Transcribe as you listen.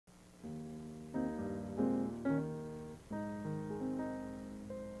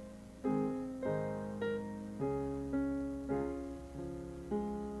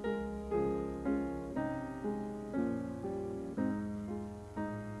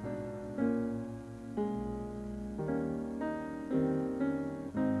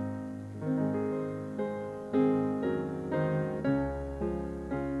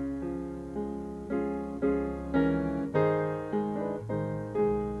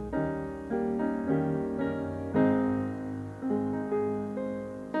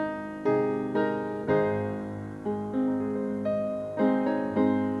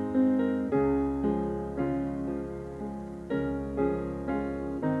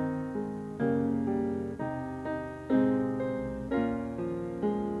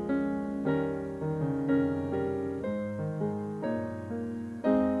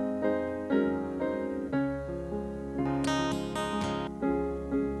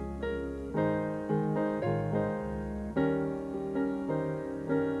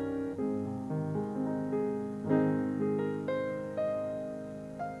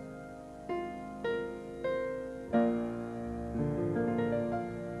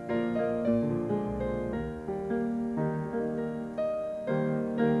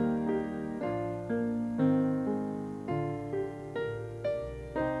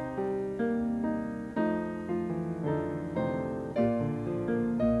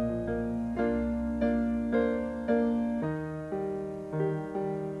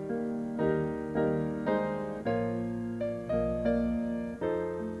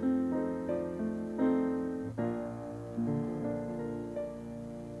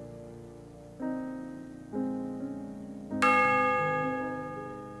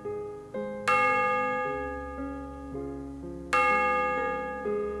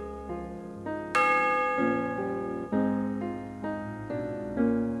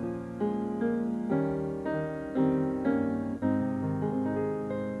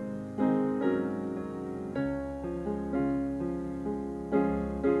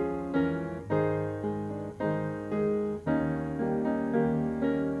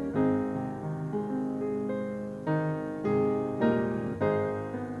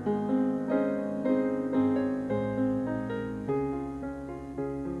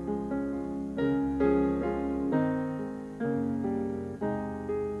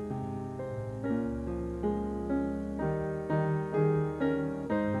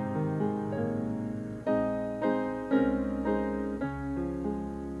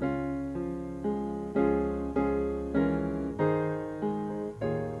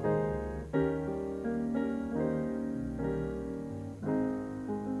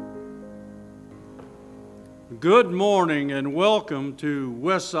Good morning and welcome to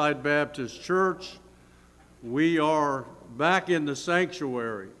Westside Baptist Church. We are back in the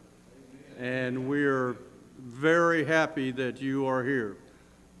sanctuary and we're very happy that you are here.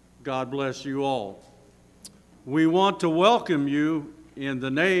 God bless you all. We want to welcome you in the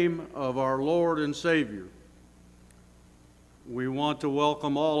name of our Lord and Savior. We want to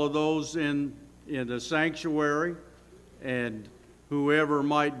welcome all of those in the sanctuary and whoever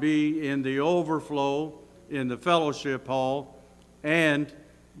might be in the overflow in the fellowship hall, and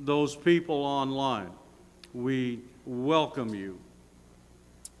those people online. We welcome you.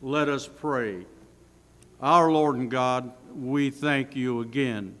 Let us pray. Our Lord and God, we thank you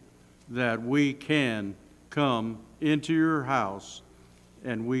again that we can come into your house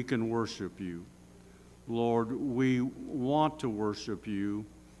and we can worship you. Lord, we want to worship you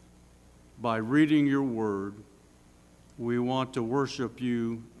by reading your word. We want to worship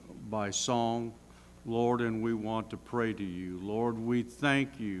you by song, Lord, and we want to pray to you. Lord, we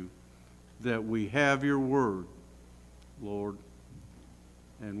thank you that we have your word, Lord,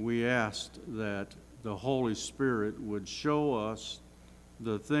 and we ask that the Holy Spirit would show us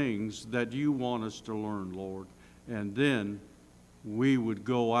the things that you want us to learn, Lord, and then we would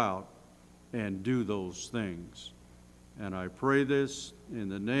go out and do those things. And I pray this in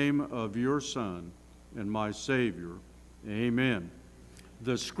the name of your Son and my Savior. Amen.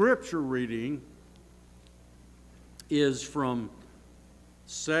 The scripture reading is from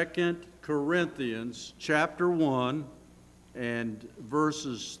 2 Corinthians chapter 1 and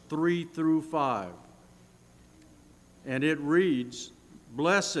verses 3 through 5. And it reads,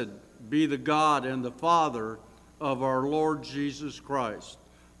 "Blessed be the God and the Father of our Lord Jesus Christ,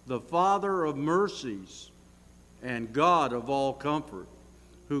 the Father of mercies and God of all comfort,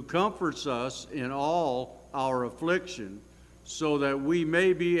 who comforts us in all our affliction, so that we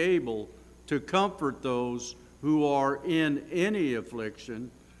may be able to comfort those who are in any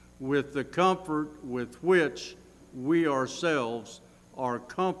affliction with the comfort with which we ourselves are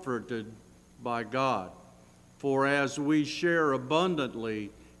comforted by God. For as we share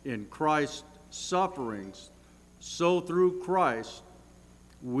abundantly in Christ's sufferings, so through Christ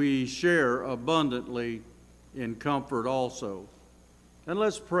we share abundantly in comfort also." And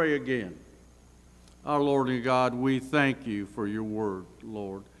let's pray again. Our Lord and God, we thank you for your word,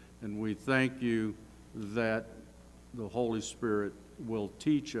 Lord, and we thank you that the Holy Spirit will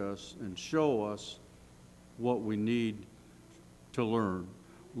teach us and show us what we need to learn.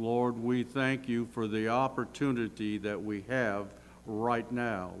 Lord, we thank you for the opportunity that we have right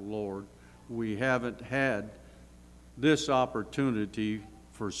now, Lord. We haven't had this opportunity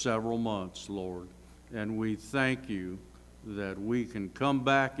for several months, Lord, and we thank you that we can come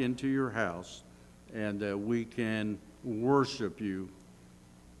back into your house and that we can worship you.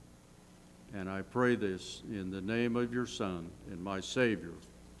 And I pray this in the name of your Son and my Savior.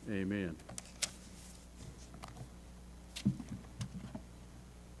 Amen.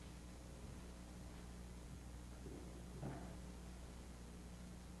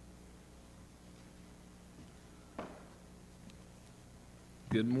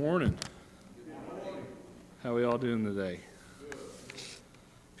 Good morning. How are we all doing today?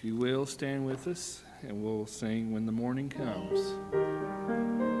 If you will, stand with us and we'll sing "When the Morning Comes."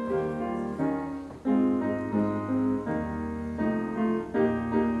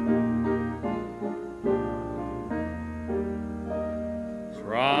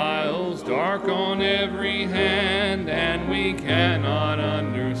 Trials dark on every hand, and we cannot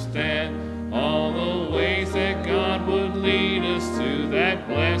understand all the ways that God would lead us to that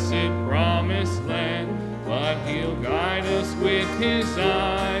blessed promised land. But he'll guide us with his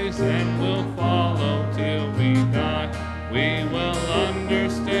eyes, and we'll follow till we die. We will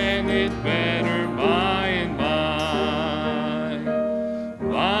understand it better by and by.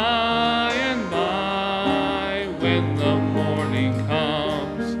 By and by, when the morning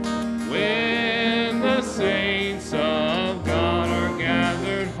comes, when the saints of God are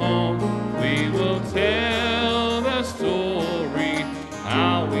gathered home, we will tell the story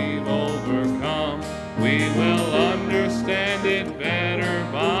how we've overcome. We will understand it better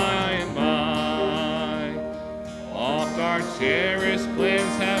by and by. Oft our cherished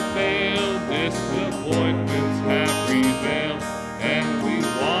plans have failed, disappointments have prevailed, and we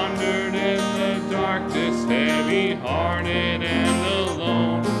wandered in the darkness, heavy-hearted and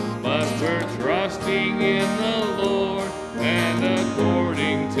alone. But we're trusting in the Lord, and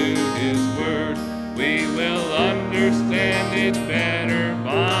according to his word, we will understand it better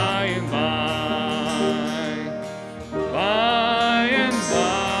by and by. By and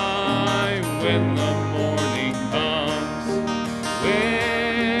by, when the morning comes,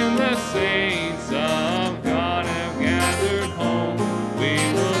 when the saints of God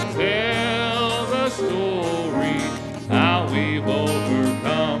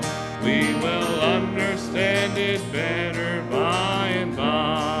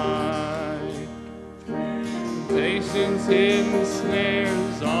hidden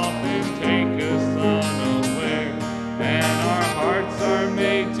snares often take us unaware, and our hearts are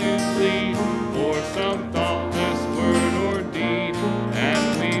made to plead for some thoughtless word or deed,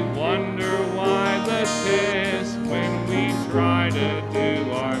 and we wonder why the test when we try to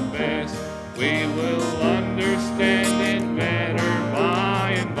do our best. We will understand it better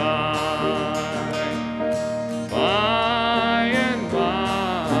by and by. By and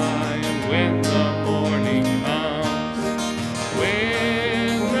by, when the morning comes,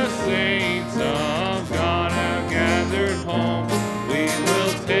 when the saints of God have gathered home, we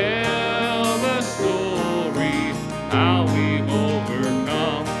will tell the story how we've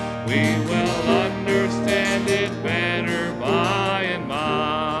overcome. We will understand it better by and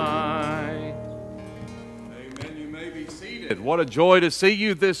by. Amen. You may be seated. What a joy to see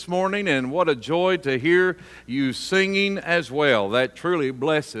you this morning, and what a joy to hear you singing as well. That truly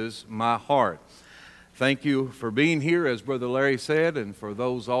blesses my heart. Thank you for being here, as Brother Larry said, and for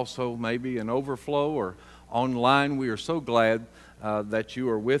those also maybe in overflow or online. We are so glad that you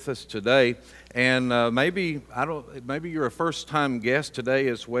are with us today. And maybe you're a first-time guest today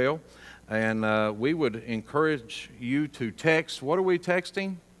as well. And we would encourage you to text. What are we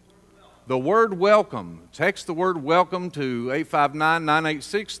texting? The word welcome. Text the word welcome to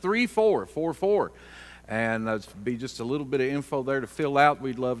 859-986-3444. And there'll be just a little bit of info there to fill out.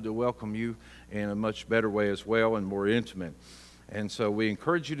 We'd love to welcome you in a much better way as well and more intimate. And so we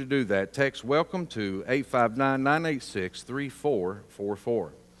encourage you to do that. Text welcome to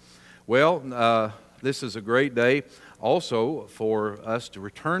 859-986-3444. Well, this is a great day also for us to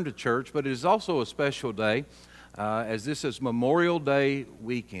return to church, but it is also a special day as this is Memorial Day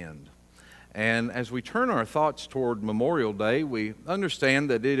weekend. And as we turn our thoughts toward Memorial Day, we understand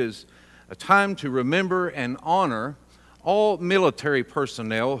that it is a time to remember and honor all military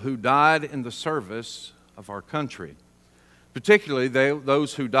personnel who died in the service of our country, particularly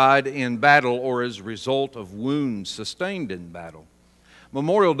those who died in battle or as a result of wounds sustained in battle.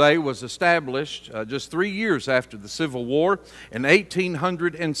 Memorial Day was established just 3 years after the Civil War in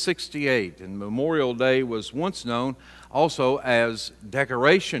 1868, and Memorial Day was once known also as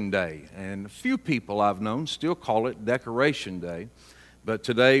Decoration Day, and a few people I've known still call it Decoration Day, but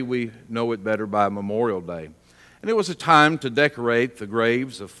today we know it better by Memorial Day. And it was a time to decorate the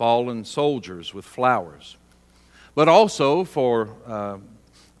graves of fallen soldiers with flowers. But also for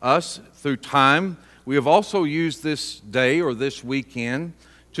us, through time, we have also used this day or this weekend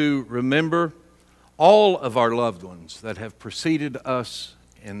to remember all of our loved ones that have preceded us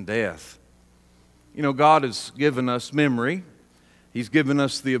in death. You know, God has given us memory. He's given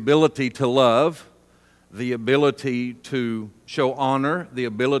us the ability to love, the ability to show honor, the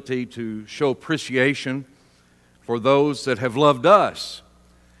ability to show appreciation for those that have loved us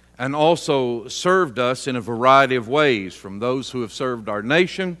and also served us in a variety of ways, from those who have served our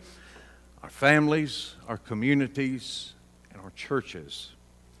nation, our families, our communities, and our churches.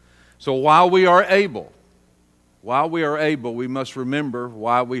 So while we are able, we must remember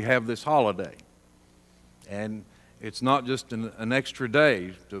why we have this holiday. And it's not just an extra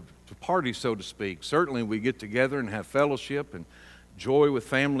day to party, so to speak. Certainly we get together and have fellowship and joy with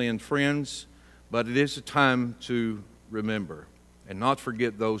family and friends, but it is a time to remember and not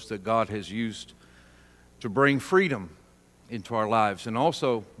forget those that God has used to bring freedom into our lives and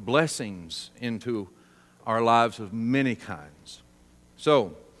also blessings into our lives of many kinds.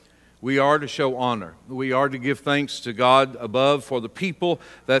 So, we are to show honor. We are to give thanks to God above for the people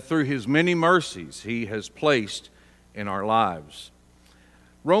that through His many mercies He has placed in our lives.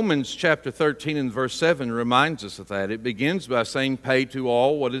 Romans chapter 13 and verse 7 reminds us of that. It begins by saying, "Pay to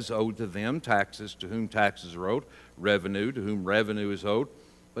all what is owed to them, taxes to whom taxes are owed, revenue to whom revenue is owed."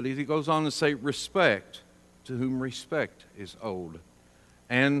 But he goes on to say, "Respect to whom respect is owed,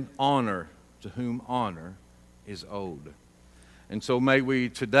 and honor to whom honor is owed." And so may we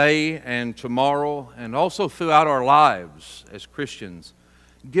today and tomorrow and also throughout our lives as Christians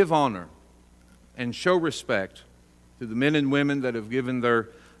give honor and show respect to the men and women that have given their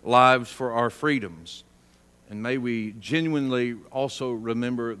lives for our freedoms. And may we genuinely also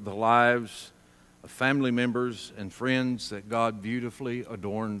remember the lives of family members and friends that God beautifully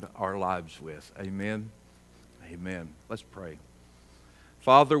adorned our lives with. Amen. Amen. Let's pray.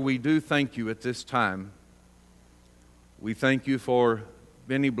 Father, we do thank you at this time. We thank you for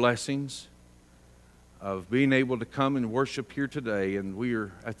many blessings of being able to come and worship here today. And we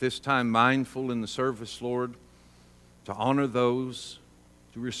are at this time mindful in the service, Lord, to honor those,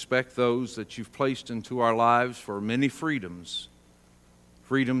 to respect those that you've placed into our lives for many freedoms,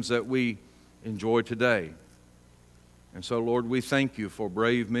 freedoms that we enjoy today. And so, Lord, we thank you for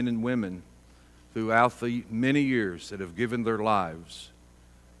brave men and women throughout the many years that have given their lives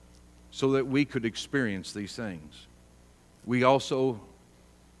so that we could experience these things. We also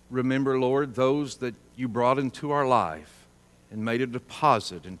remember, Lord, those that you brought into our life and made a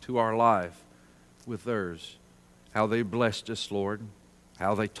deposit into our life with theirs. How they blessed us, Lord.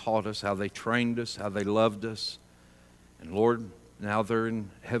 How they taught us, how they trained us, how they loved us. And Lord, now they're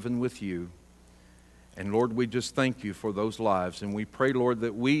in heaven with you. And Lord, we just thank you for those lives. And we pray, Lord,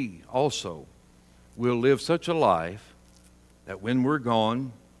 that we also will live such a life that when we're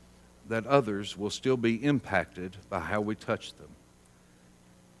gone, that others will still be impacted by how we touch them.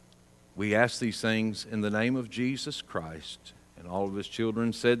 We ask these things in the name of Jesus Christ. And all of his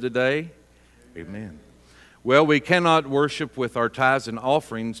children said today, amen. Well, we cannot worship with our tithes and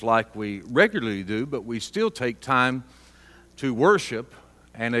offerings like we regularly do, but we still take time to worship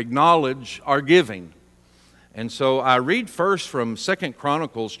and acknowledge our giving. And so I read first from 2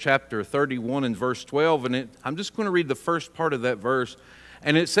 Chronicles chapter 31 and verse 12, and I'm just going to read the first part of that verse.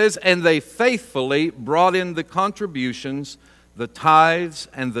 And it says, "And they faithfully brought in the contributions, the tithes,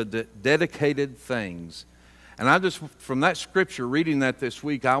 and the dedicated things." And I just, from that scripture, reading that this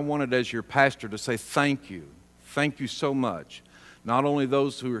week, I wanted as your pastor to say thank you. Thank you so much. Not only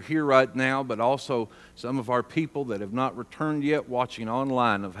those who are here right now, but also some of our people that have not returned yet watching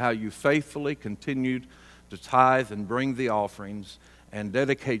online, of how you faithfully continued to tithe and bring the offerings and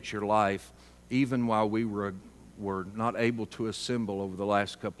dedicate your life even while we were not able to assemble over the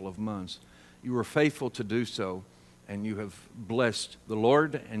last couple of months. You were faithful to do so, and you have blessed the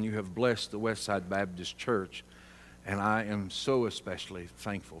Lord and you have blessed the Westside Baptist Church. And I am so especially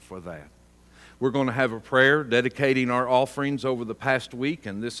thankful for that. We're going to have a prayer dedicating our offerings over the past week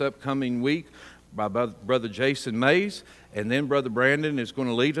and this upcoming week by Brother Jason Mays. And then Brother Brandon is going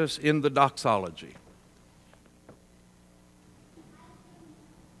to lead us in the doxology.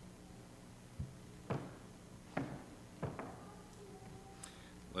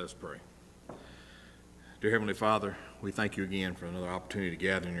 Let's pray. Dear Heavenly Father, we thank you again for another opportunity to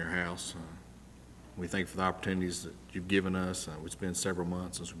gather in your house. We thank you for the opportunities that you've given us. It's been several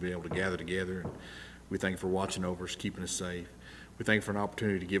months since we've been able to gather together. And we thank you for watching over us, keeping us safe. We thank you for an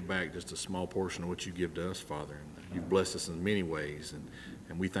opportunity to give back just a small portion of what you give to us, Father. And you've blessed us in many ways.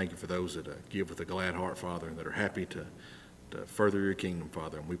 And we thank you for those that give with a glad heart, Father, and that are happy to further your kingdom,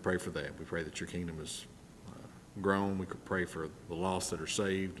 Father. And we pray for that. We pray that your kingdom is grown. We could pray for the lost that are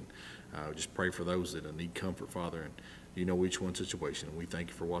saved. Just pray for those that need comfort, Father. And you know each one's situation, and we thank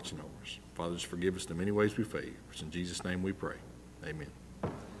you for watching over us. Father, just forgive us the many ways we fail. In Jesus' name we pray. Amen.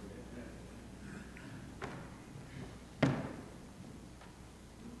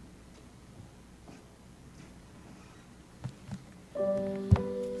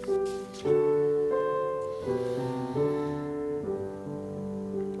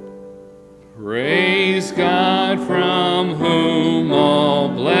 Praise God, from whom all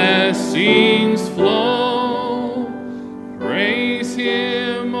blessings flow. Praise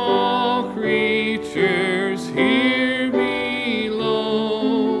him, all creatures here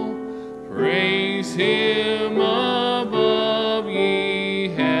below. Praise him above, ye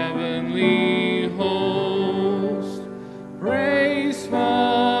heavenly hosts. Praise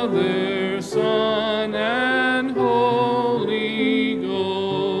Father, Son, and Holy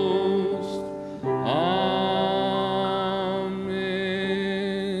Ghost. Amen.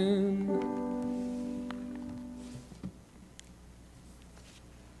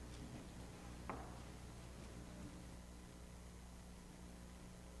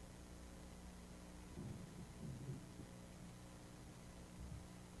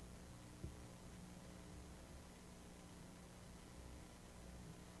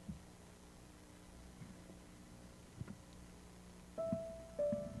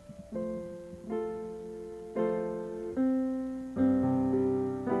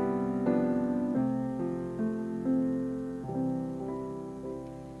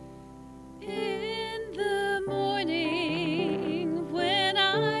 In the morning when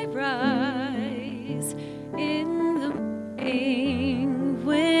I rise, in the morning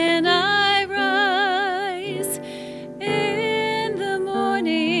when I rise, in the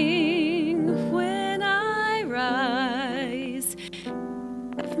morning when I rise,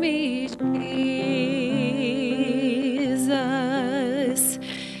 give me Jesus,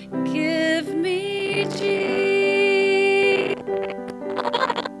 give me Jesus.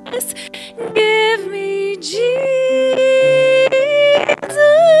 Give me Jesus.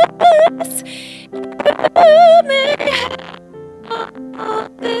 You may have all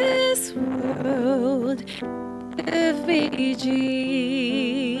this world. Give me Jesus.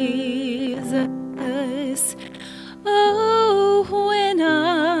 Oh, when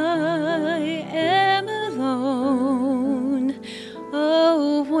I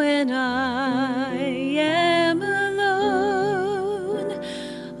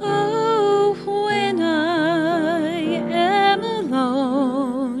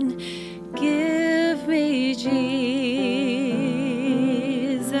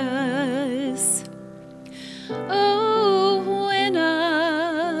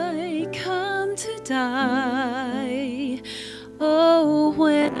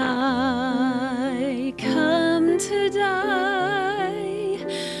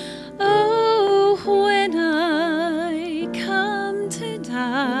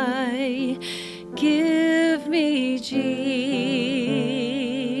Give me Jesus.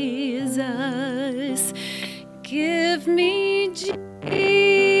 Give me Jesus.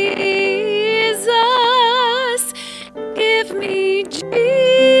 Give me Jesus.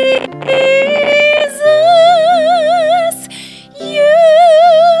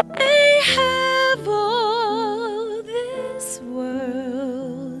 You may have all this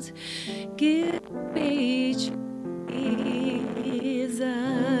world. Give me Jesus.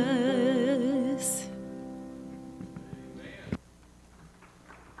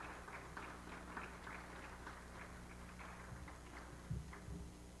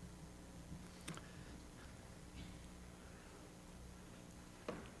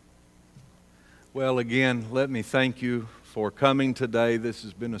 Well, again, let me thank you for coming today. This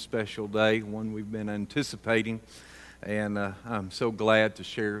has been a special day, one we've been anticipating, and I'm so glad to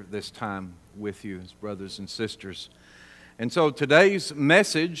share this time with you as brothers and sisters. And so today's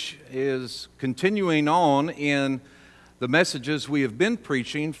message is continuing on in the messages we have been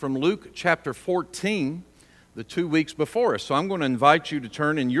preaching from Luke chapter 14, the 2 weeks before us. So I'm going to invite you to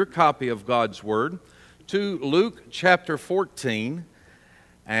turn in your copy of God's Word to Luke chapter 14,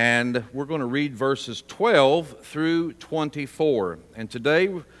 and we're going to read verses 12 through 24. And today,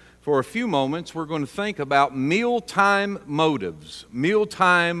 for a few moments, we're going to think about mealtime motives.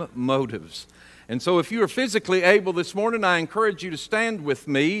 Mealtime motives. And so if you are physically able this morning, I encourage you to stand with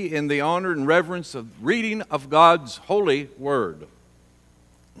me in the honor and reverence of reading of God's holy word.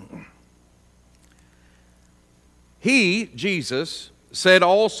 He, Jesus, said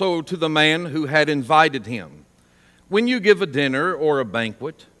also to the man who had invited him, "When you give a dinner or a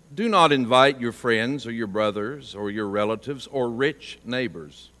banquet, do not invite your friends or your brothers or your relatives or rich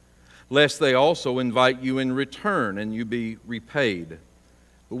neighbors, lest they also invite you in return and you be repaid.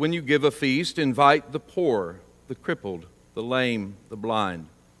 But when you give a feast, invite the poor, the crippled, the lame, the blind,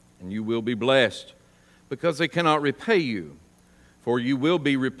 and you will be blessed, because they cannot repay you, for you will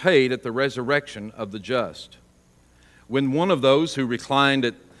be repaid at the resurrection of the just." When one of those who reclined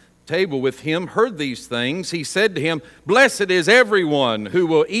at table with him heard these things, he said to him, "Blessed is everyone who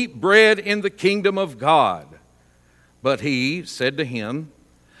will eat bread in the kingdom of God." But he said to him,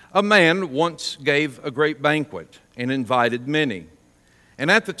 "A man once gave a great banquet and invited many. And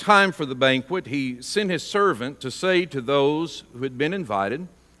at the time for the banquet, he sent his servant to say to those who had been invited,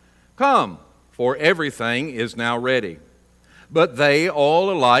 'Come, for everything is now ready.' But they all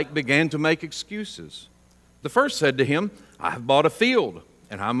alike began to make excuses. The first said to him, 'I have bought a field,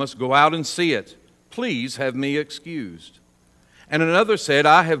 and I must go out and see it. Please have me excused.' And another said,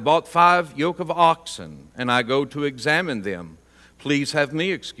 'I have bought 5 yoke of oxen, and I go to examine them. Please have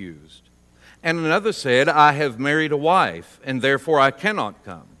me excused.' And another said, 'I have married a wife, and therefore I cannot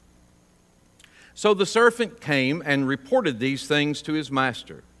come.' So the servant came and reported these things to his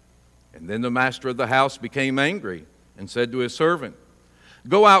master. And then the master of the house became angry and said to his servant,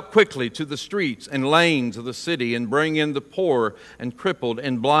 'Go out quickly to the streets and lanes of the city and bring in the poor and crippled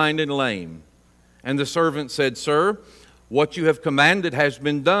and blind and lame.' And the servant said, 'Sir, what you have commanded has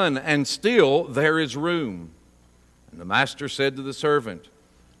been done, and still there is room.' And the master said to the servant,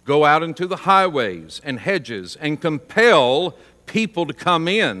 'Go out into the highways and hedges and compel people to come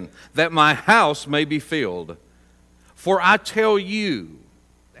in, that my house may be filled. For I tell you,'"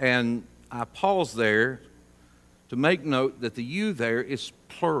 and I pause there to make note that the "you" there is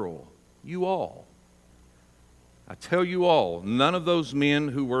plural, you all. "I tell you all, none of those men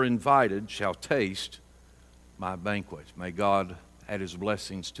who were invited shall taste my banquet." May God add his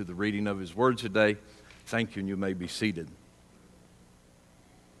blessings to the reading of his word today. Thank you, and you may be seated.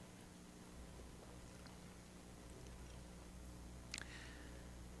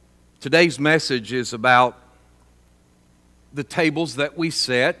 Today's message is about the tables that we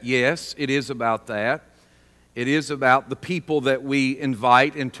set. Yes, it is about that. It is about the people that we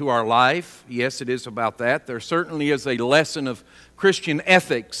invite into our life. Yes, it is about that. There certainly is a lesson of Christian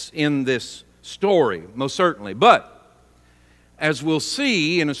ethics in this story, most certainly. But as we'll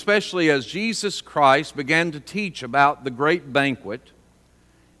see, and especially as Jesus Christ began to teach about the great banquet,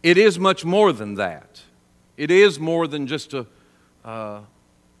 it is much more than that. It is more than just a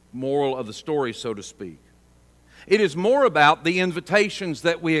moral of the story, so to speak. It is more about the invitations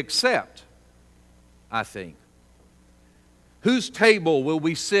that we accept, I think. Whose table will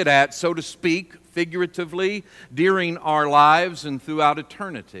we sit at, so to speak, figuratively, during our lives and throughout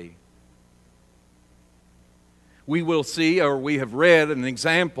eternity? We will see, or we have read, an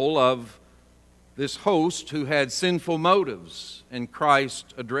example of this host who had sinful motives, and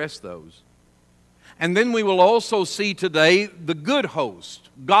Christ addressed those. And then we will also see today the good host,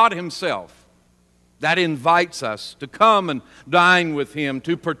 God himself, that invites us to come and dine with Him,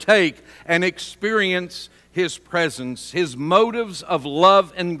 to partake and experience His presence, His motives of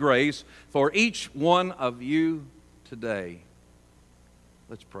love and grace for each one of you today.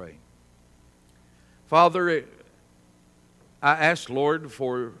 Let's pray. Father, I ask, Lord,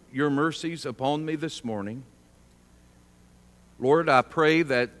 for your mercies upon me this morning. Lord, I pray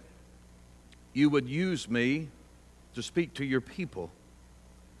that you would use me to speak to your people,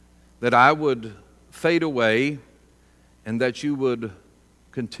 that I would fade away and that you would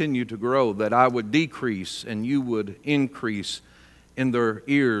continue to grow, that I would decrease and you would increase in their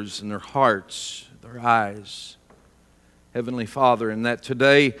ears and their hearts, their eyes. Heavenly Father, and that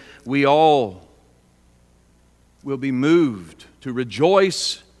today we all will be moved to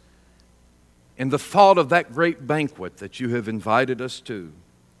rejoice in the thought of that great banquet that you have invited us to.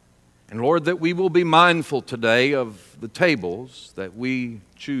 And Lord, that we will be mindful today of the tables that we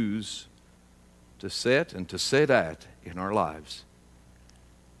choose to set and to sit at in our lives.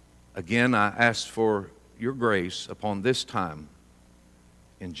 Again, I ask for your grace upon this time.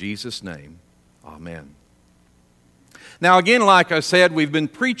 In Jesus' name, amen. Now again, like I said, we've been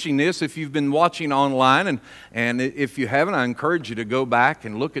preaching this. If you've been watching online, and if you haven't, I encourage you to go back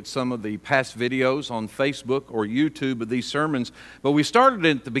and look at some of the past videos on Facebook or YouTube of these sermons. But we started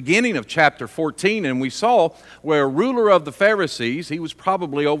at the beginning of chapter 14, and we saw where a ruler of the Pharisees, he was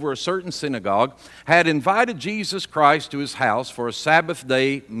probably over a certain synagogue, had invited Jesus Christ to his house for a Sabbath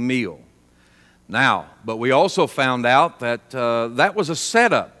day meal. Now, but we also found out that that was a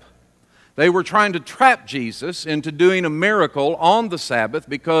setup. They were trying to trap Jesus into doing a miracle on the Sabbath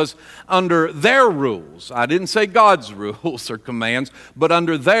because under their rules, I didn't say God's rules or commands, but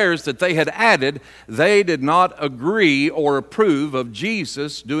under theirs that they had added, they did not agree or approve of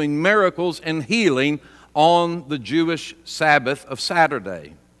Jesus doing miracles and healing on the Jewish Sabbath of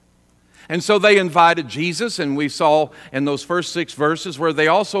Saturday. And so they invited Jesus, and we saw in those first 6 verses where they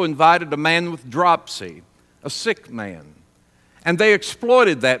also invited a man with dropsy, a sick man. And they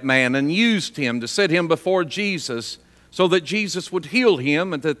exploited that man and used him to set him before Jesus so that Jesus would heal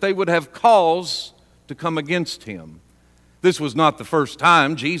him and that they would have cause to come against him. This was not the first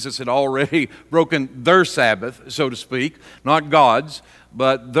time. Jesus had already broken their Sabbath, so to speak, not God's,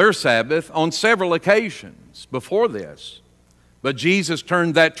 but their Sabbath on several occasions before this. But Jesus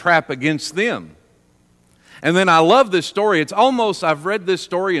turned that trap against them. And then I love this story. It's almost, I've read this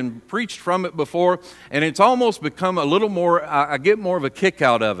story and preached from it before, and it's almost become a little more, I get more of a kick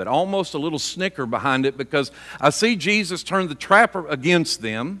out of it, almost a little snicker behind it, because I see Jesus turn the trap against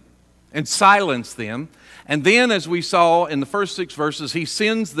them and silence them. And then, as we saw in the first 6 verses, he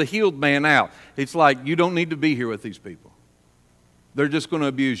sends the healed man out. It's like, you don't need to be here with these people. They're just going to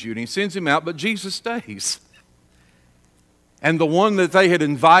abuse you. And he sends him out, but Jesus stays. And the one that they had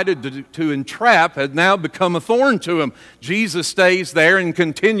invited to entrap had now become a thorn to him. Jesus stays there and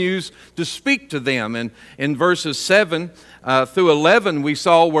continues to speak to them. And in verses 7 through 11, we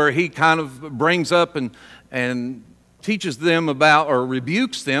saw where he kind of brings up and teaches them about, or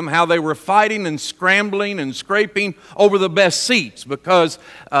rebukes them, how they were fighting and scrambling and scraping over the best seats because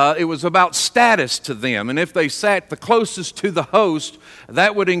it was about status to them. And if they sat the closest to the host,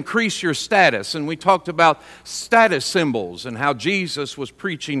 that would increase your status. And we talked about status symbols and how Jesus was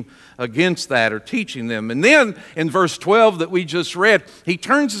preaching against that or teaching them. And then in verse 12 that we just read, he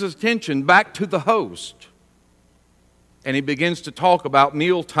turns his attention back to the host. And he begins to talk about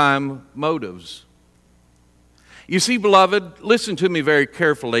mealtime motives. You see, beloved, listen to me very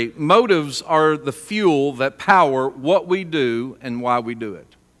carefully. Motives are the fuel that power what we do and why we do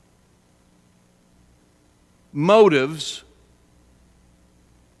it. Motives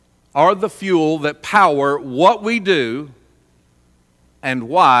are the fuel that power what we do and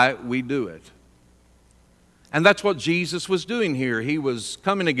why we do it. And that's what Jesus was doing here. He was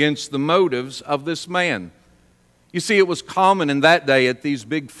coming against the motives of this man. You see, it was common in that day at these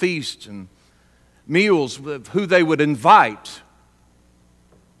big feasts and meals of who they would invite.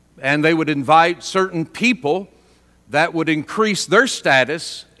 And they would invite certain people that would increase their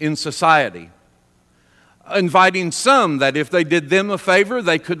status in society. Inviting some that if they did them a favor,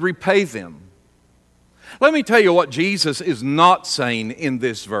 they could repay them. Let me tell you what Jesus is not saying in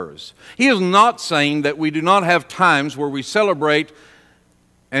this verse. He is not saying that we do not have times where we celebrate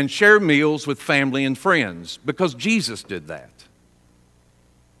and share meals with family and friends, because Jesus did that.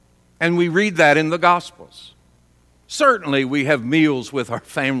 And we read that in the Gospels. Certainly we have meals with our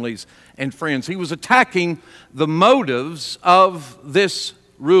families and friends. He was attacking the motives of this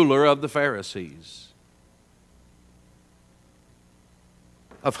ruler of the Pharisees,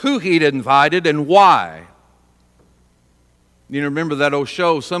 of who he'd invited and why. You remember that old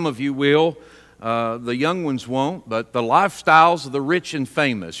show, some of you will, The young ones won't, but the lifestyles of the rich and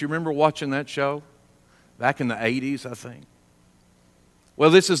famous. You remember watching that show? Back in the 80s, I think. Well,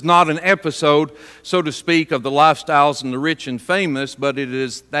 this is not an episode, so to speak, of the lifestyles and the rich and famous, but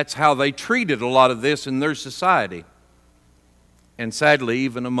that's how they treated a lot of this in their society. And sadly,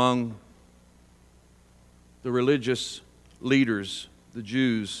 even among the religious leaders, the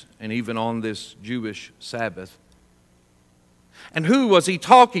Jews, and even on this Jewish Sabbath. And who was he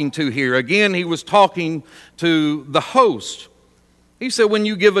talking to here? Again, he was talking to the host. He said, when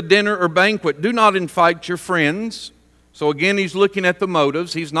you give a dinner or banquet, do not invite your friends. So again, he's looking at the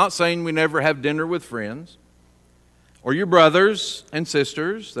motives. He's not saying we never have dinner with friends, or your brothers and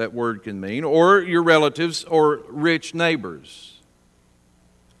sisters, that word can mean, or your relatives or rich neighbors,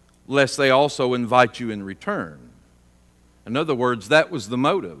 lest they also invite you in return. In other words, that was the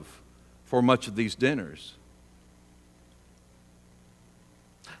motive for much of these dinners.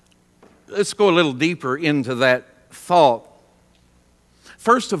 Let's go a little deeper into that thought.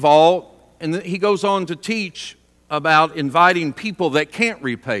 First of all, and he goes on to teach about inviting people that can't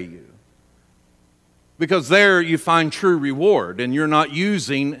repay you, because there you find true reward and you're not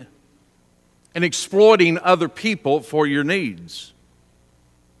using and exploiting other people for your needs.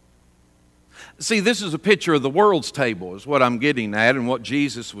 See, this is a picture of the world's table is what I'm getting at and what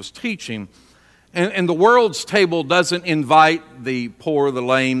Jesus was teaching. And the world's table doesn't invite the poor, the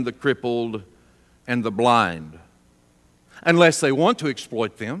lame, the crippled, and the blind, unless they want to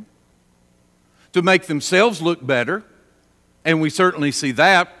exploit them, to make themselves look better, and we certainly see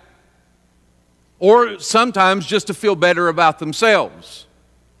that, or sometimes just to feel better about themselves.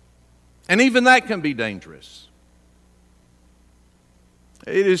 And even that can be dangerous.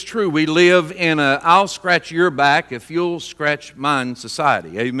 It is true, we live in a I'll scratch your back if you'll scratch mine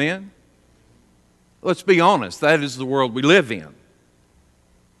society. Amen? Let's be honest, that is the world we live in.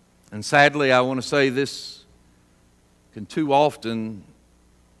 And sadly, I want to say this can too often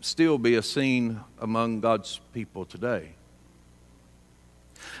still be a scene among God's people today.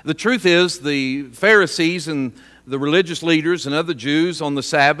 The truth is, the Pharisees and the religious leaders and other Jews on the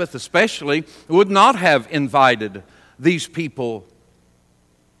Sabbath especially would not have invited these people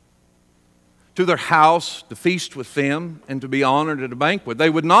to their house to feast with them and to be honored at a banquet. They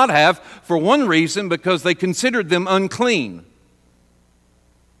would not have, for one reason, because they considered them unclean.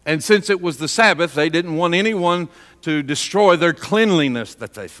 And since it was the Sabbath, they didn't want anyone to destroy their cleanliness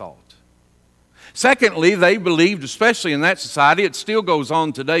that they thought. Secondly, they believed, especially in that society, it still goes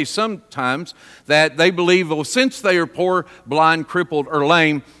on today sometimes, that they believe, well, since they are poor, blind, crippled, or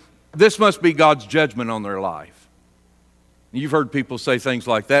lame, this must be God's judgment on their life. You've heard people say things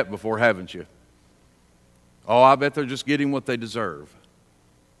like that before, haven't you? Oh, I bet they're just getting what they deserve.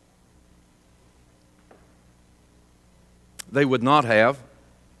 They would not have,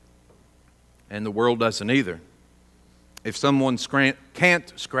 and the world doesn't either. If someone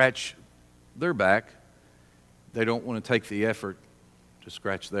can't scratch their back, they don't want to take the effort to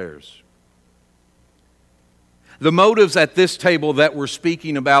scratch theirs. The motives at this table that we're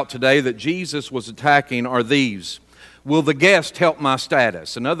speaking about today that Jesus was attacking are these. Will the guest help my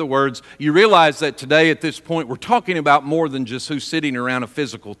status? In other words, you realize that today at this point we're talking about more than just who's sitting around a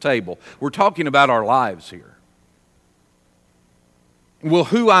physical table. We're talking about our lives here. Will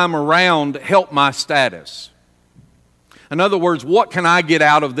who I'm around help my status? In other words, what can I get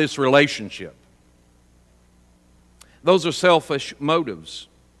out of this relationship? Those are selfish motives.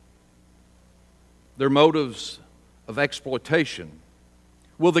 They're motives of exploitation.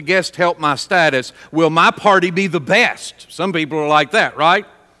 Will the guest help my status? Will my party be the best? Some people are like that, right?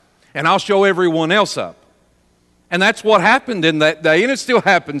 And I'll show everyone else up. And that's what happened in that day, and it still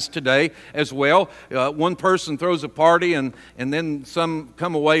happens today as well. One person throws a party, and then some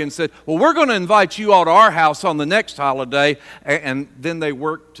come away and said, well, we're going to invite you all to our house on the next holiday, and then they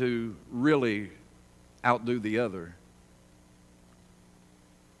work to really outdo the other.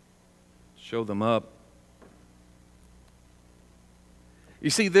 Show them up. You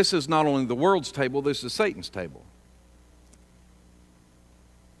see, this is not only the world's table, this is Satan's table.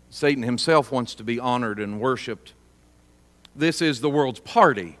 Satan himself wants to be honored and worshiped. This is the world's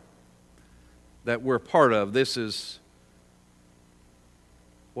party that we're part of. This is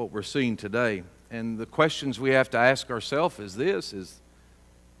what we're seeing today. And the questions we have to ask ourselves is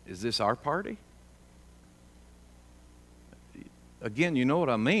this our party? Again, you know what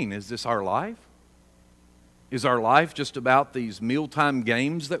I mean. Is this our life? Is our life just about these mealtime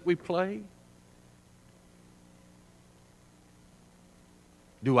games that we play?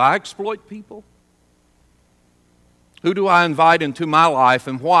 Do I exploit people? Who do I invite into my life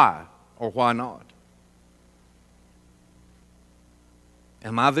and why or why not?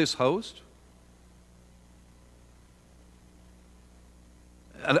 Am I this host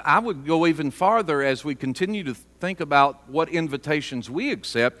I would go even farther as we continue to think about what invitations we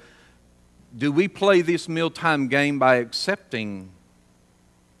accept. Do we play this mealtime game by accepting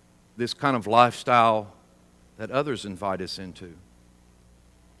this kind of lifestyle that others invite us into?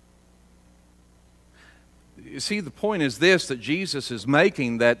 You see, the point is this, that Jesus is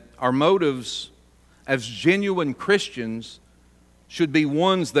making, that our motives as genuine Christians should be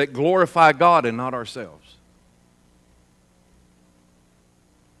ones that glorify God and not ourselves.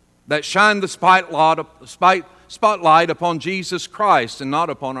 That shine the spotlight upon Jesus Christ and not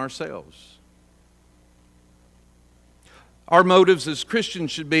upon ourselves. Our motives as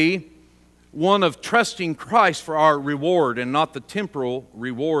Christians should be one of trusting Christ for our reward and not the temporal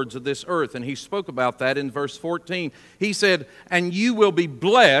rewards of this earth. And he spoke about that in verse 14. He said, "And you will be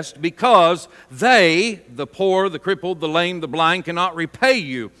blessed because they, the poor, the crippled, the lame, the blind, cannot repay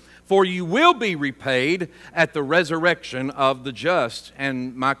you. For you will be repaid at the resurrection of the just."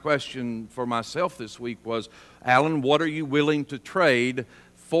 And my question for myself this week was, Allen, what are you willing to trade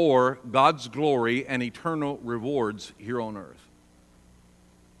for God's glory and eternal rewards here on earth?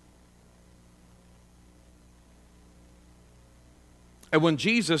 And when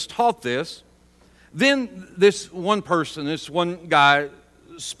Jesus taught this, then this one person, this one guy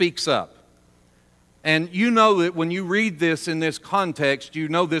speaks up. And you know that when you read this in this context, you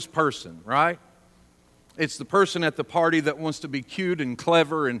know this person, right? It's the person at the party that wants to be cute and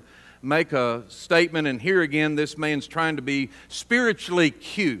clever and make a statement. And here again, this man's trying to be spiritually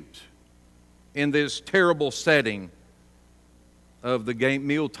cute in this terrible setting of the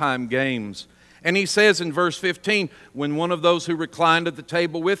mealtime games. And he says in verse 15, when one of those who reclined at the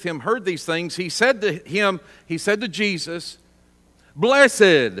table with him heard these things, he said to Jesus, "Blessed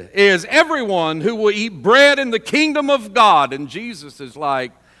is everyone who will eat bread in the kingdom of God." And Jesus is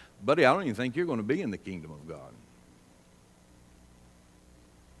like, "Buddy, I don't even think you're going to be in the kingdom of God."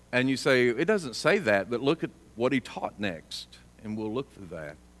 And you say, it doesn't say that, but look at what he taught next, and we'll look through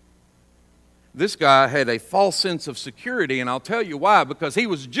that. This guy had a false sense of security, and I'll tell you why. Because he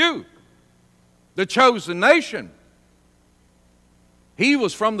was a Jew, the chosen nation. He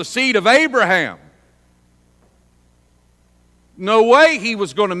was from the seed of Abraham. No way he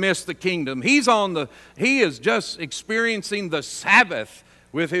was going to miss the kingdom. He is just experiencing the Sabbath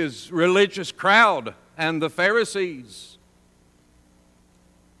with his religious crowd and the Pharisees.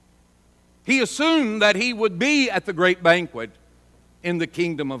 He assumed that he would be at the great banquet in the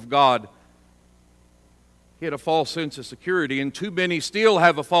kingdom of God. He had a false sense of security, and too many still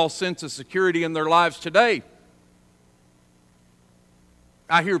have a false sense of security in their lives today.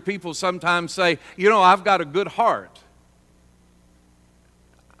 I hear people sometimes say, I've got a good heart.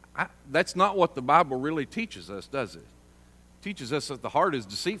 That's not what the Bible really teaches us, does it? It teaches us that the heart is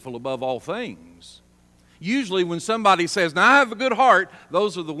deceitful above all things. Usually when somebody says, "Now I have a good heart,"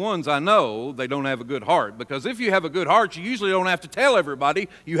 those are the ones I know they don't have a good heart. Because if you have a good heart, you usually don't have to tell everybody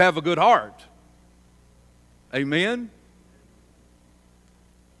you have a good heart. Amen?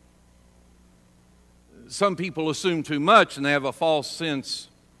 Some people assume too much and they have a false sense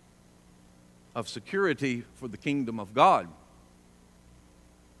of security for the kingdom of God.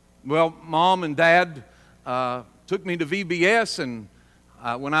 Well, Mom and Dad took me to VBS, and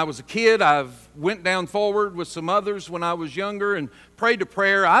when I was a kid, I went down forward with some others when I was younger and prayed a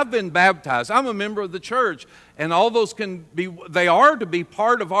prayer. I've been baptized. I'm a member of the church, and all those they are to be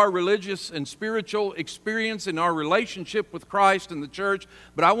part of our religious and spiritual experience in our relationship with Christ and the church.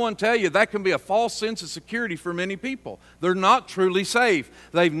 But I want to tell you, that can be a false sense of security for many people. They're not truly saved.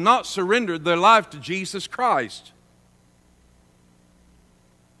 They've not surrendered their life to Jesus Christ.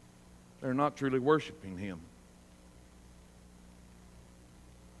 They're not truly worshiping Him.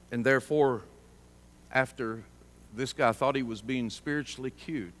 And therefore, after this guy thought he was being spiritually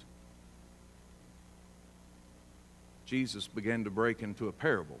cute, Jesus began to break into a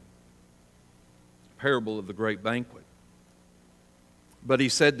parable of the great banquet. But he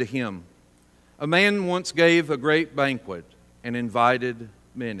said to him, "A man once gave a great banquet and invited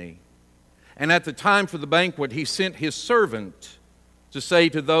many. And at the time for the banquet, he sent his servant to say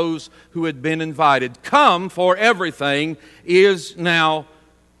to those who had been invited, 'Come, for everything is now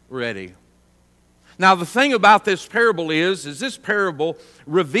ready.'" Now the thing about this parable is this parable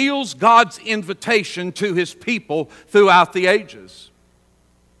reveals God's invitation to His people throughout the ages.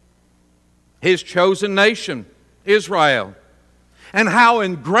 His chosen nation, Israel. And how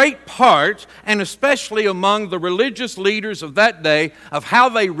in great part, and especially among the religious leaders of that day, of how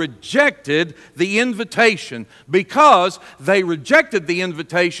they rejected the invitation. Because they rejected the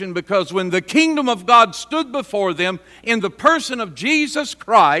invitation because when the kingdom of God stood before them in the person of Jesus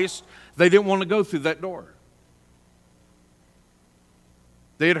Christ, they didn't want to go through that door.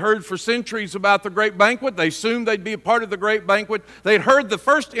 They had heard for centuries about the great banquet. They assumed they'd be a part of the great banquet. They'd heard the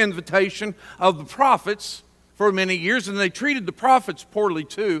first invitation of the prophets for many years, and they treated the prophets poorly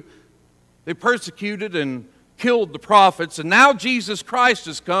too. They persecuted and killed the prophets, and now Jesus Christ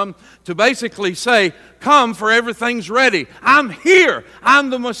has come to basically say, come, for everything's ready. I'm here.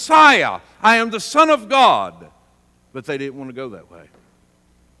 I'm the Messiah. I am the Son of God. But they didn't want to go that way.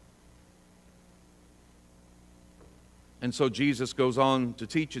 And so Jesus goes on to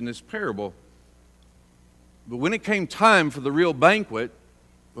teach in this parable. But when it came time for the real banquet,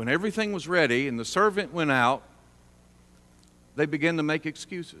 when everything was ready and the servant went out, they began to make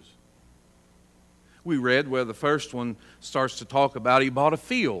excuses. We read where the first one starts to talk about he bought a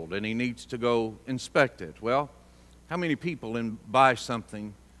field and he needs to go inspect it. Well, how many people buy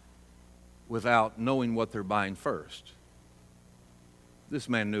something without knowing what they're buying first? This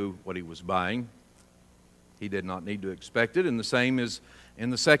man knew what he was buying. He did not need to inspect it. And the same is in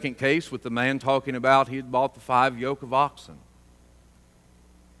the second case with the man talking about he had bought the 5 yoke of oxen.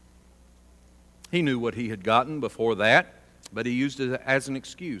 He knew what he had gotten before that, but he used it as an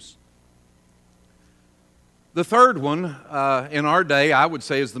excuse. The third one in our day, I would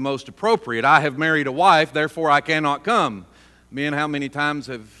say, is the most appropriate. I have married a wife, therefore I cannot come. Men, how many times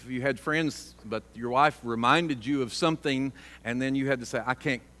have you had friends, but your wife reminded you of something, and then you had to say, I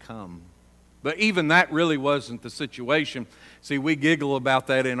can't come. But even that really wasn't the situation. See, we giggle about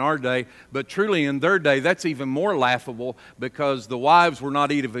that in our day, but truly in their day, that's even more laughable because the wives were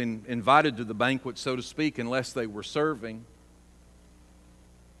not even invited to the banquet, so to speak, unless they were serving.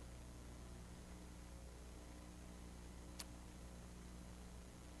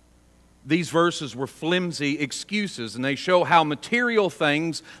 These verses were flimsy excuses, and they show how material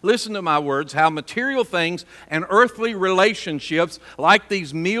things, listen to my words, how material things and earthly relationships, like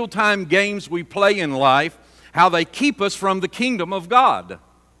these mealtime games we play in life, how they keep us from the kingdom of God.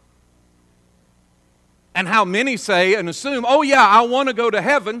 And how many say and assume, oh yeah, I want to go to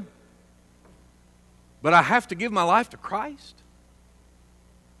heaven, but I have to give my life to Christ?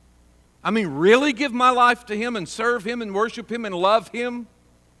 I mean, really give my life to Him and serve Him and worship Him and love Him?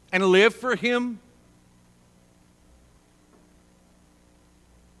 And live for Him?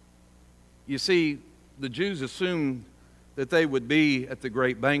 You see, the Jews assumed that they would be at the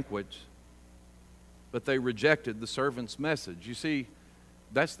great banquet, but they rejected the servant's message. You see,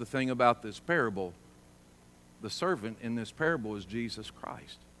 that's the thing about this parable. The servant in this parable is Jesus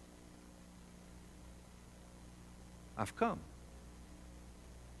Christ. I've come.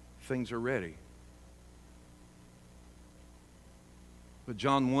 Things are ready. But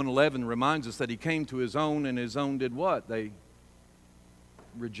John 1:11 reminds us that He came to His own, and His own did what? They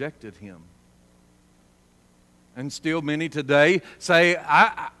rejected Him. And still many today say,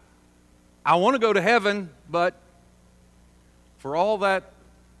 I want to go to heaven, but for all that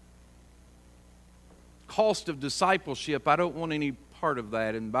cost of discipleship, I don't want any part of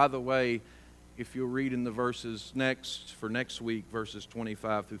that. And by the way, if you'll read in the verses for next week, verses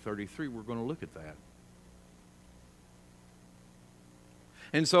 25 through 33, we're going to look at that.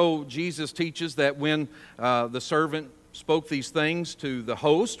 And so Jesus teaches that when the servant spoke these things to the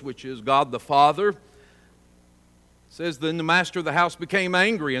host, which is God the Father, it says, then the master of the house became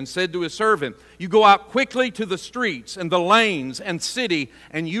angry and said to his servant, you go out quickly to the streets and the lanes and city,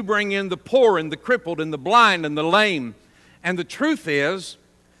 and you bring in the poor and the crippled and the blind and the lame. And the truth is,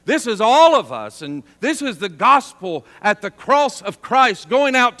 this is all of us, and this is the gospel at the cross of Christ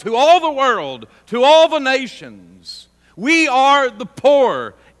going out to all the world, to all the nations. We are the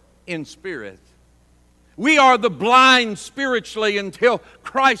poor in spirit. We are the blind spiritually until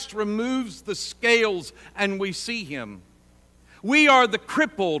Christ removes the scales and we see Him. We are the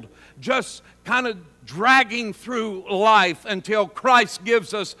crippled, just kind of dragging through life until Christ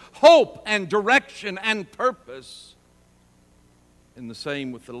gives us hope and direction and purpose. And the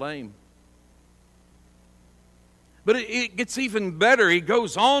same with the lame. But it gets even better. He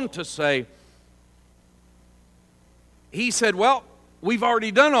goes on to say, He said, well, we've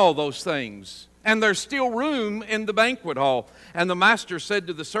already done all those things, and there's still room in the banquet hall. And the master said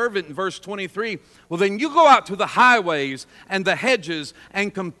to the servant in verse 23, well, then you go out to the highways and the hedges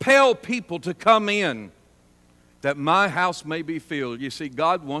and compel people to come in, that my house may be filled. You see,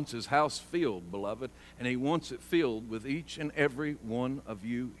 God wants His house filled, beloved, and He wants it filled with each and every one of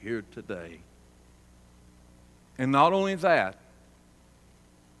you here today. And not only that,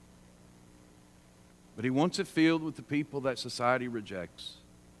 but He wants it filled with the people that society rejects.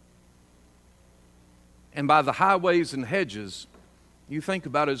 And by the highways and hedges, you think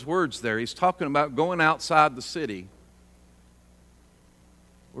about His words there. He's talking about going outside the city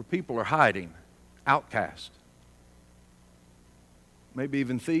where people are hiding, outcast. maybe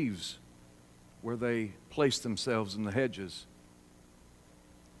even thieves, where they place themselves in the hedges.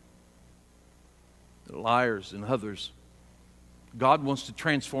 The liars and others. God wants to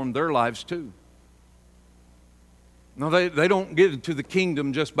transform their lives too. No, they don't get into the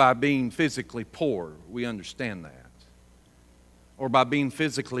kingdom just by being physically poor. We understand that. Or by being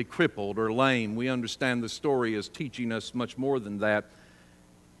physically crippled or lame. We understand the story is teaching us much more than that.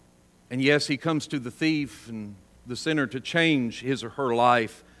 And yes, he comes to the thief and the sinner to change his or her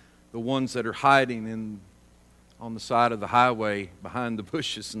life, the ones that are hiding on the side of the highway behind the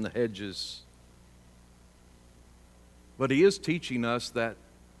bushes and the hedges. But he is teaching us that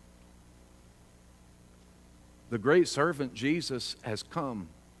the great servant Jesus has come.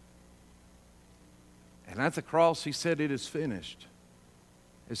 And at the cross he said, "It is finished,"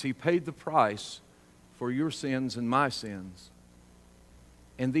 as he paid the price for your sins and my sins.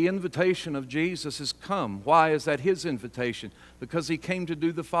 And the invitation of Jesus has come. Why is that his invitation? Because he came to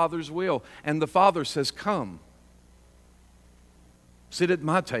do the Father's will. And the Father says, "Come, sit at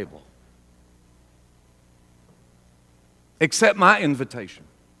my table. Accept my invitation."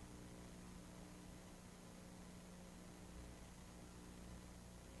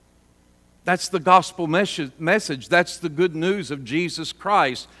 That's the gospel message. That's the good news of Jesus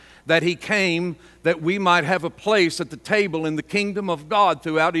Christ. That he came that we might have a place at the table in the kingdom of God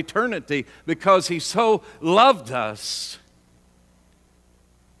throughout eternity, because he so loved us.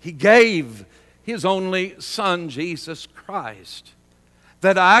 He gave his only Son, Jesus Christ,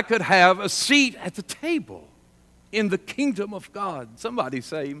 that I could have a seat at the table in the kingdom of God. Somebody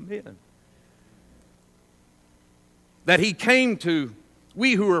say amen. That he came to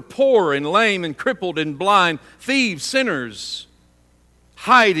we who are poor and lame and crippled and blind, thieves, sinners,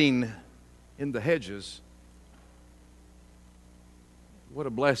 hiding in the hedges. What a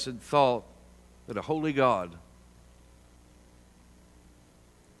blessed thought that a holy God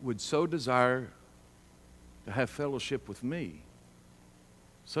would so desire to have fellowship with me,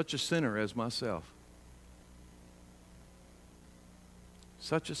 such a sinner as myself.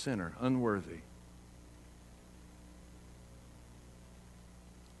 Such a sinner, unworthy.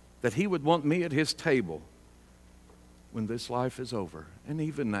 That he would want me at his table when this life is over, and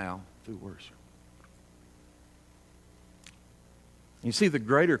even now through worship. You see, the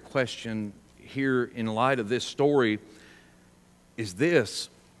greater question here in light of this story is this: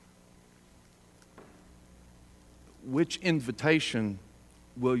 which invitation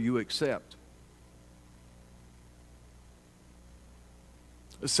will you accept?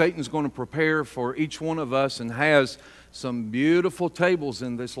 Satan's going to prepare for each one of us and has some beautiful tables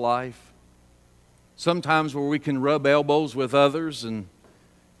in this life. Sometimes where we can rub elbows with others and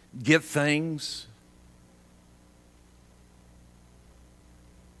get things.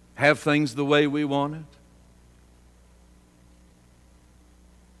 Have things the way we want it.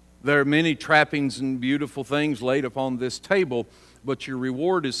 There are many trappings and beautiful things laid upon this table, but your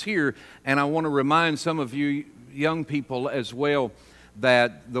reward is here. And I want to remind some of you young people as well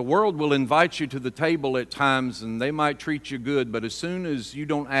that the world will invite you to the table at times and they might treat you good, but as soon as you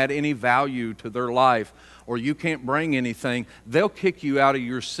don't add any value to their life or you can't bring anything, they'll kick you out of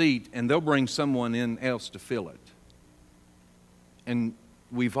your seat and they'll bring someone in else to fill it. And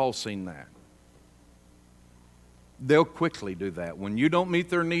we've all seen that. They'll quickly do that. When you don't meet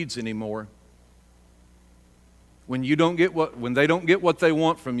their needs anymore, when they don't get what they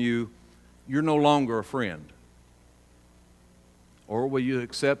want from you, you're no longer a friend. Or will you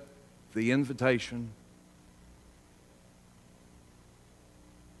accept the invitation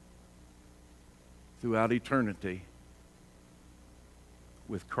throughout eternity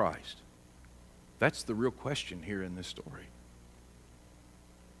with Christ? That's the real question here in this story.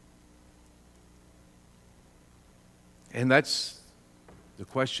 And that's the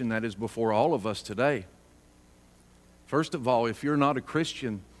question that is before all of us today. First of all, if you're not a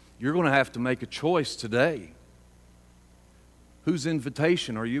Christian, you're going to have to make a choice today. Whose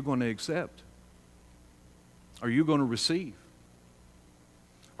invitation are you going to accept? Are you going to receive?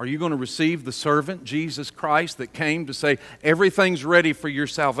 Are you going to receive the servant, Jesus Christ, that came to say, everything's ready for your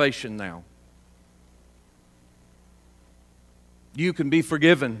salvation now? You can be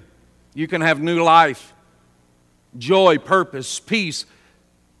forgiven. You can have new life, joy, purpose, peace,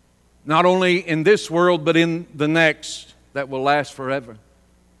 not only in this world, but in the next that will last forever.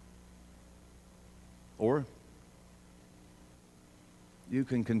 Or you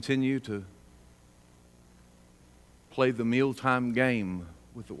can continue to play the mealtime game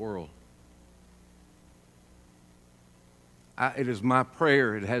with the world. It is my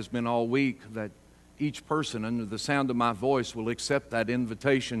prayer, it has been all week, that each person under the sound of my voice will accept that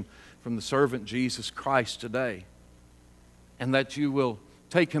invitation from the servant Jesus Christ today and that you will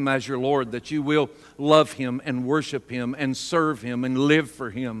take Him as your Lord, that you will love Him and worship Him and serve Him and live for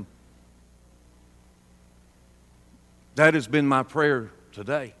Him. That has been my prayer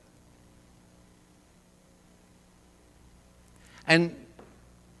today. And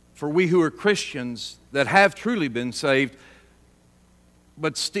for we who are Christians that have truly been saved,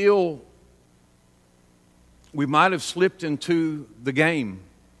 but still we might have slipped into the game,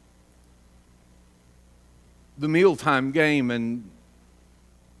 the mealtime game, and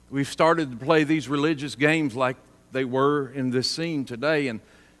we've started to play these religious games like they were in this scene today, and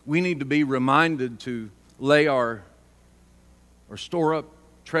we need to be reminded to lay or store up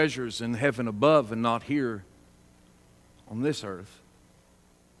treasures in heaven above and not here on this earth.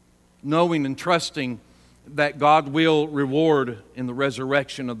 Knowing and trusting that God will reward in the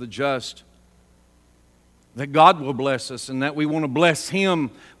resurrection of the just. That God will bless us, and that we want to bless Him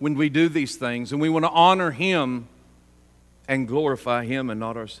when we do these things. And we want to honor Him and glorify Him and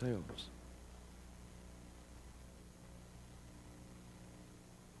not ourselves.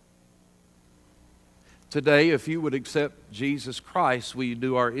 Today, if you would accept Jesus Christ, we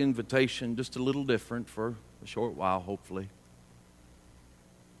do our invitation just a little different for a short while, hopefully.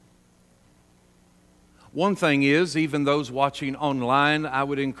 One thing is, even those watching online, I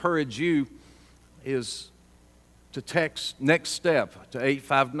would encourage you is to text next step to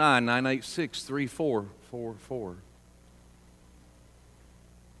 859-986-3444.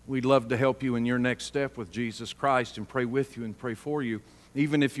 We'd love to help you in your next step with Jesus Christ and pray with you and pray for you.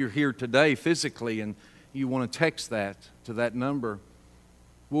 Even if you're here today physically and you want to text that to that number,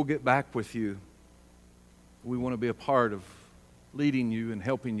 we'll get back with you. We want to be a part of leading you and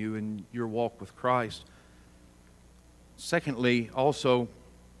helping you in your walk with Christ. Secondly, also,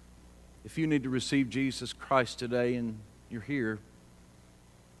 if you need to receive Jesus Christ today and you're here,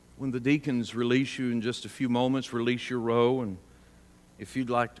 when the deacons release you in just a few moments, release your row, and if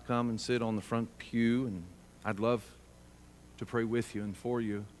you'd like to come and sit on the front pew, and I'd love to pray with you and for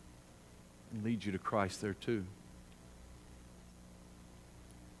you and lead you to Christ there too.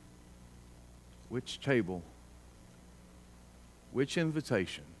 Which table, which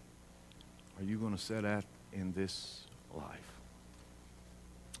invitation are you going to sit at in this life?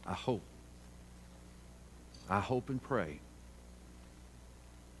 I hope and pray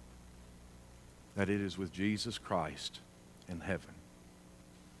that it is with Jesus Christ in heaven.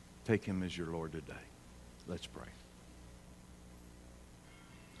 Take Him as your Lord today. Let's pray.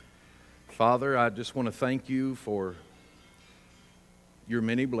 Father, I just want to thank you for your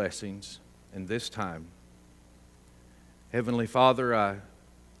many blessings in this time. Heavenly Father, I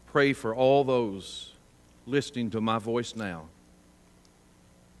pray for all those listening to my voice now,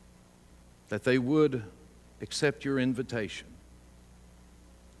 that they would accept your invitation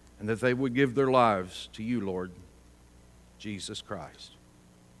and that they would give their lives to you, Lord Jesus Christ.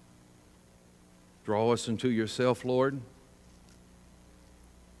 Draw us into yourself, Lord,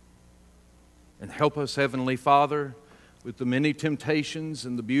 and help us, Heavenly Father, with the many temptations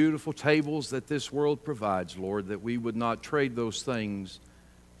and the beautiful tables that this world provides, Lord, that we would not trade those things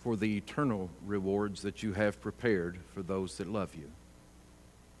for the eternal rewards that you have prepared for those that love you.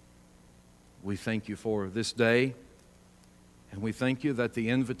 We thank you for this day, and we thank you that the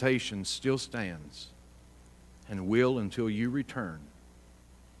invitation still stands and will until you return.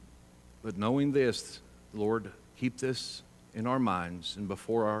 But knowing this, Lord, keep this in our minds and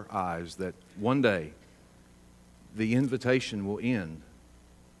before our eyes, that one day the invitation will end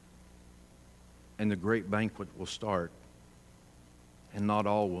and the great banquet will start, and not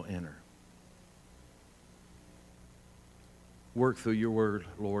all will enter. Work through your word,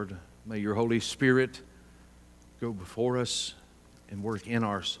 Lord. May your Holy Spirit go before us and work in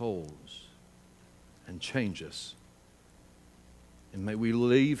our souls and change us. And may we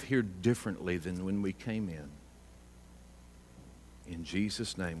leave here differently than when we came in. In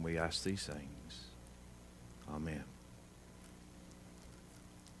Jesus' name we ask these things. Amen.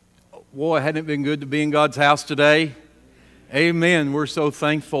 Boy, hadn't it been good to be in God's house today? Amen. We're so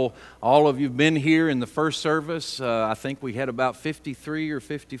thankful. All of you have been here in the first service. I think we had about 53 or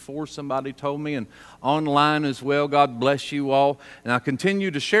 54, somebody told me, and online as well. God bless you all. And I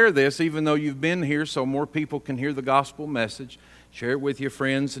continue to share this even though you've been here so more people can hear the gospel message. Share it with your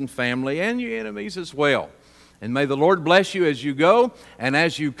friends and family and your enemies as well. And may the Lord bless you as you go and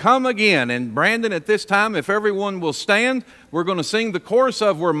as you come again. And Brandon, at this time, if everyone will stand, we're going to sing the chorus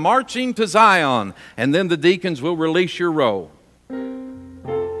of "We're Marching to Zion," and then the deacons will release your roll.